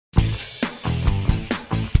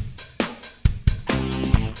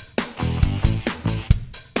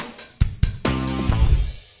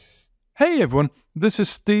Hey everyone, this is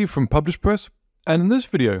Steve from PublishPress, and in this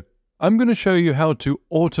video, I'm going to show you how to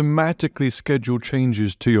automatically schedule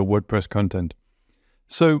changes to your WordPress content.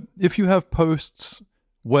 So if you have posts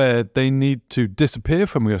where they need to disappear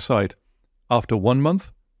from your site after 1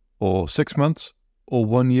 month, or 6 months, or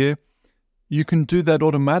 1 year, you can do that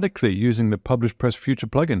automatically using the PublishPress Future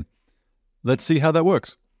plugin. Let's see how that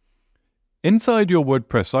works. Inside your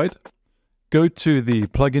WordPress site, go to the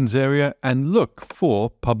plugins area and look for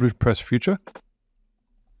PublishPress Future.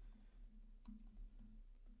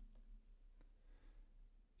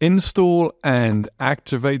 Install and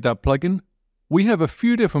activate that plugin. We have a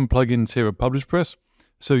few different plugins here at PublishPress,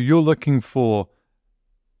 so you're looking for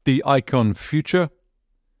the icon Future.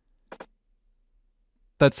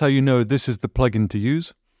 That's how you know this is the plugin to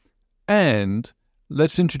use. And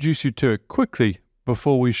let's introduce you to it quickly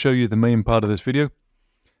before we show you the main part of this video.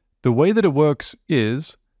 The way that it works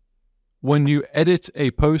is when you edit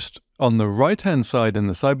a post on the right-hand side in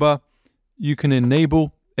the sidebar, you can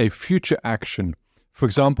enable a future action. For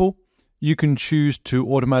example, you can choose to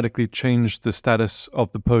automatically change the status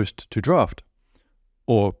of the post to draft,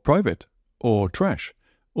 or private, or trash,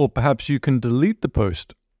 or perhaps you can delete the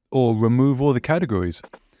post or remove all the categories.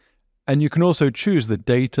 And you can also choose the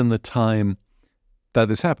date and the time that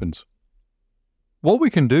this happens. What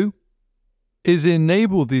we can do is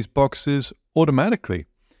enable these boxes automatically.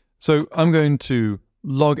 So I'm going to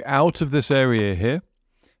log out of this area here,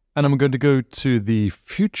 and I'm going to go to the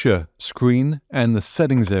Future screen and the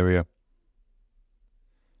Settings area.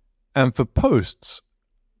 And for posts,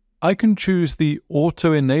 I can choose the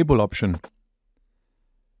Auto Enable option.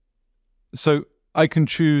 So I can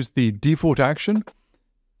choose the default action.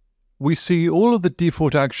 We see all of the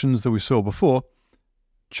default actions that we saw before: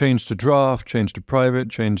 change to draft, change to private,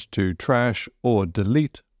 change to trash, or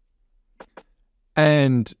delete.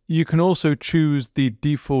 And you can also choose the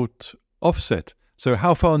default offset. So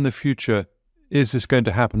how far in the future is this going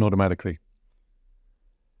to happen automatically?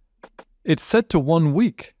 It's set to 1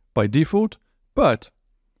 week by default, but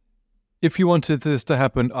if you wanted this to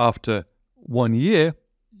happen after 1 year,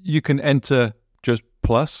 you can enter just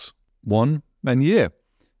 +1 and year,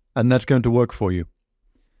 and that's going to work for you.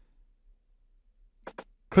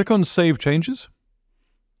 Click on Save Changes,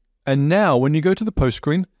 and now when you go to the post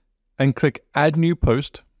screen and click Add New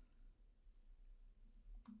Post,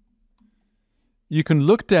 you can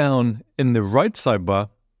look down in the right sidebar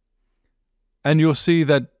and you'll see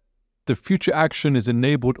that the future action is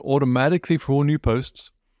enabled automatically for all new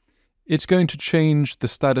posts. It's going to change the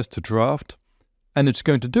status to draft, and it's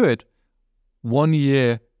going to do it 1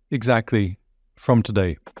 year exactly from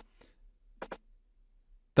today.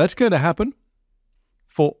 That's going to happen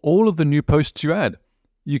for all of the new posts you add.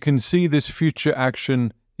 You can see this future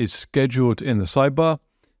action is scheduled in the sidebar,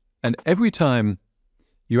 and every time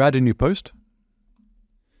you add a new post,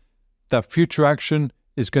 that future action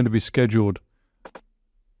is going to be scheduled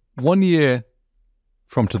 1 year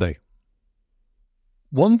from today.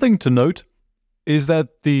 One thing to note is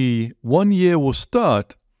that the 1 year will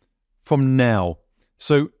start from now.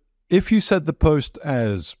 So if you set the post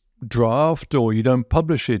as draft or you don't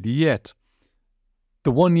publish it yet,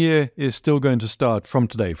 the 1 year is still going to start from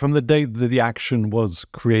today, from the date that the action was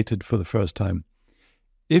created for the first time.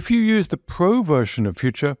 If you use the Pro version of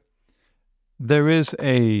Future, there is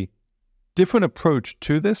a different approach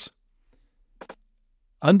to this.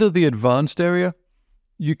 Under the Advanced area,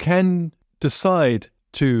 you can decide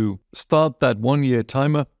to start that 1 year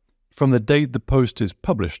timer from the date the post is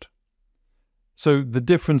published. So the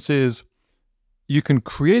difference is you can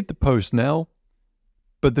create the post now,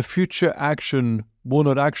 but the future action will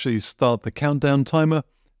not actually start the countdown timer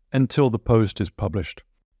until the post is published.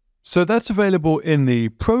 So that's available in the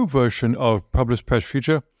Pro version of PublishPress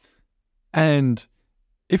Future. And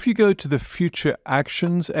if you go to the Future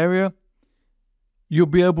Actions area, you'll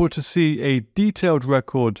be able to see a detailed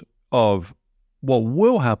record of what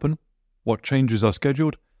will happen, what changes are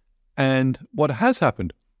scheduled, and what has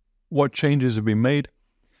happened, what changes have been made.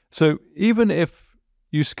 So even if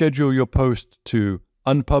you schedule your post to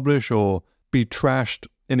unpublish or be trashed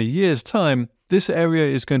in a year's time, this area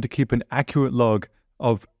is going to keep an accurate log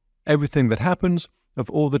of everything that happens, of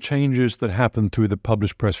all the changes that happen through the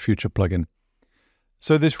PublishPress Future plugin.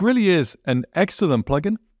 So this really is an excellent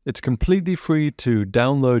plugin. It's completely free to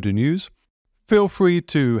download and use. Feel free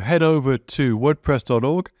to head over to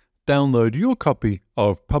WordPress.org, download your copy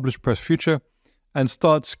of PublishPress Future, and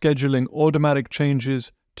start scheduling automatic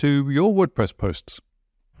changes to your WordPress posts.